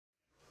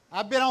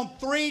I've been on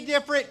 3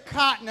 different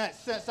continents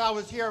since I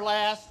was here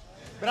last,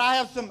 but I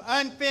have some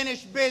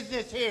unfinished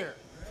business here.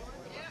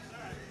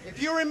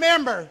 If you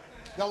remember,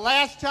 the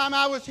last time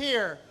I was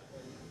here,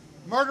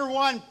 Murder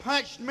One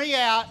punched me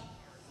out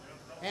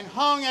and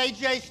hung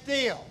AJ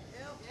Steele.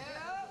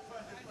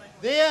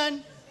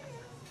 Then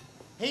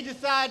he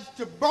decides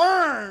to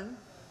burn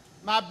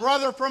my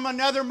brother from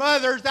another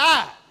mother's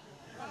eye.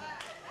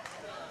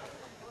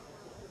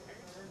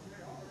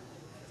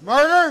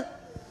 Murder,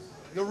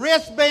 the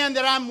wristband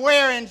that I'm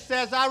wearing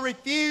says I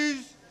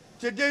refuse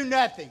to do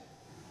nothing.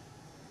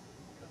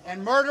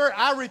 And Murder,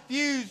 I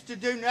refuse to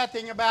do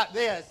nothing about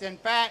this. In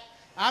fact,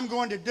 I'm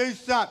going to do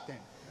something.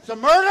 So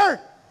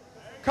Murder,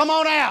 come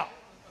on out.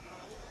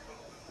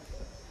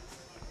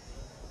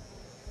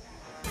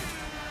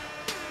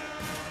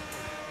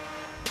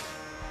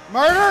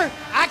 Murder,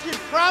 I can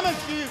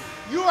promise you,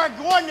 you are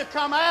going to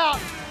come out.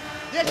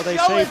 This well, they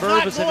show say is Verb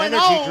not is an going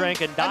energy on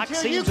drink, and Doc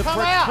until seems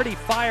pretty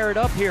fired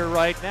up here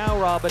right now,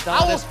 Rob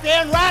Adonis. I will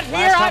stand right here.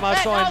 Last time I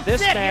saw him I'll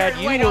this sit mad, here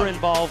and you wait were on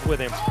involved with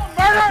him.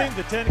 I think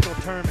the technical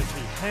term is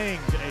he hanged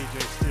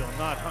AJ Steele,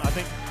 not hung. I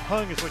think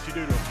hung is what you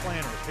do to a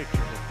plan or a picture,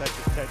 but that's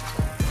just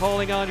technical.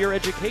 Calling on your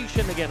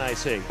education again, I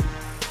see.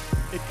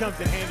 It comes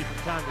in handy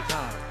from time to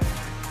time.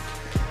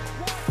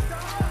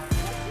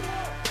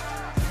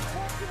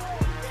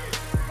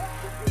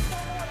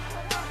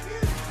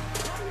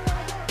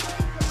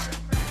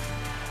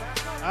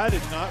 I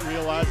did not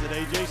realize that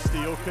AJ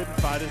Steele couldn't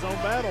fight his own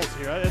battles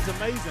here. It's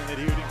amazing that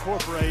he would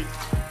incorporate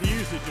the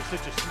usage of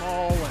such a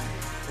small and,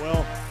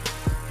 well,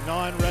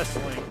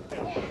 non-wrestling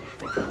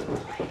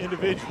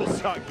individual.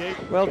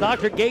 Gayton. Well,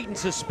 Dr. Gayton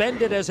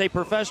suspended as a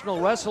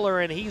professional wrestler,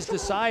 and he's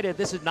decided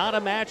this is not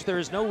a match. There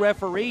is no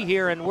referee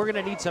here, and we're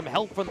going to need some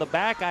help from the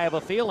back, I have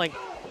a feeling.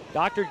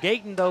 Dr.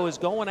 Gayton, though, is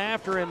going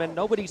after him, and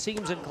nobody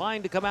seems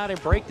inclined to come out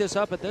and break this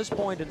up at this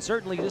point, and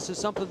certainly this is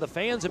something the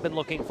fans have been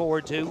looking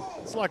forward to.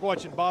 It's like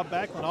watching Bob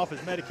Backlund off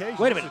his medication.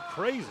 Wait a minute. This is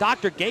crazy.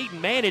 Dr.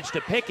 Gayton managed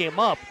to pick him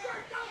up.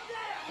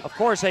 Of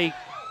course, a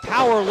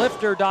power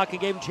lifter, Doc,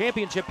 gave him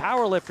championship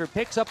power lifter,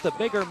 picks up the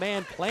bigger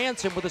man,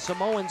 plants him with a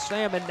Samoan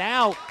slam, and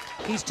now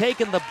he's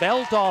taken the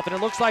belt off, and it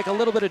looks like a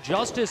little bit of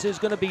justice is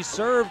going to be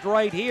served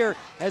right here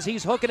as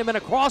he's hooking him in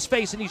a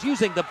crossface, and he's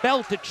using the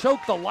belt to choke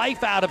the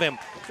life out of him.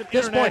 At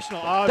this point,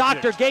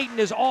 Dr. Gayton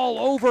is all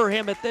over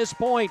him at this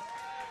point.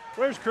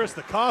 Where's Chris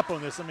the cop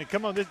on this? I mean,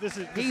 come on,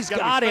 he's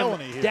got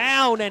him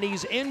down, and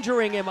he's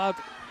injuring him. A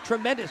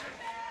tremendous.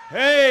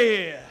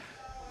 Hey,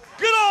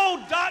 good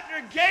old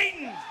Dr.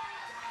 Gayton.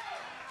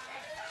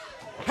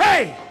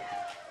 Hey,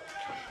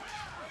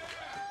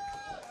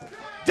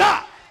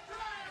 Doc,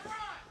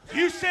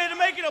 you said to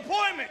make an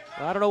appointment.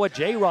 Well, I don't know what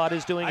J-Rod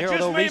is doing here,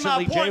 although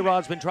recently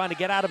J-Rod's been trying to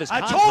get out of his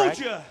contract. I told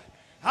you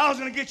I was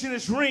going to get you in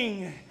this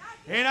ring,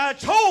 and I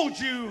told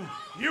you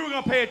you were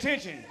going to pay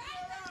attention.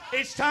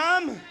 It's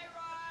time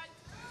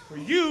for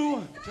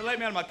you to let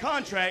me out of my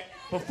contract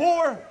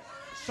before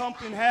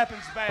something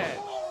happens bad.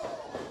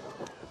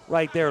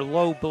 Right there,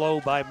 low blow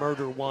by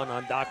Murder One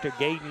on Dr.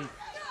 Gayton.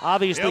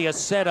 Obviously a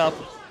setup.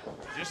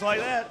 Just like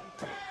that.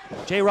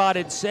 J-Rod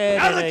had said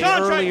in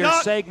an earlier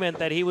Doc. segment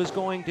that he was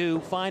going to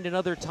find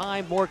another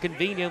time more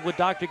convenient with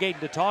Dr. Gayton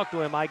to talk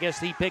to him. I guess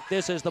he picked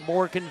this as the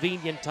more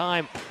convenient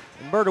time.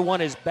 And Murder One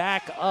is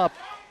back up.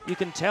 You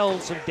can tell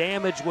some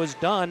damage was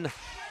done.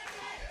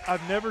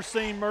 I've never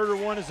seen Murder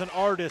One as an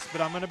artist,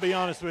 but I'm going to be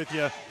honest with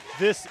you.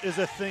 This is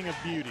a thing of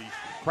beauty.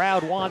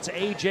 Crowd wants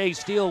AJ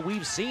Steele.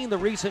 We've seen the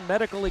recent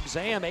medical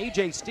exam.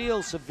 AJ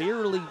Steele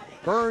severely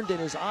burned in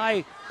his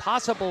eye,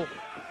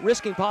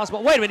 risking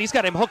possible. Wait a minute, he's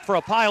got him hooked for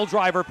a pile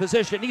driver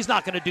position. He's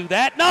not going to do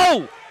that.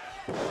 No!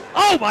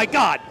 Oh my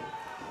God!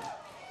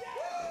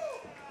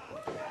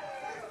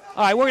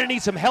 All right, we're going to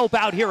need some help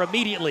out here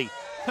immediately.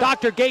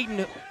 Dr.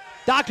 Gayton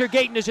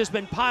has just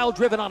been pile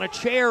driven on a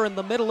chair in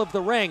the middle of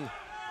the ring.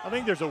 I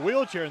think there's a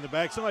wheelchair in the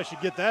back. Somebody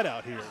should get that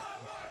out here.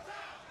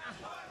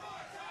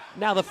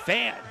 Now the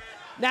fan.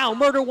 Now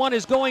Murder One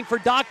is going for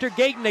Dr.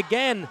 Gayton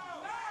again.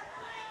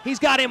 He's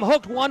got him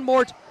hooked one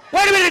more.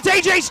 Wait a minute,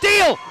 it's AJ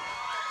Steele!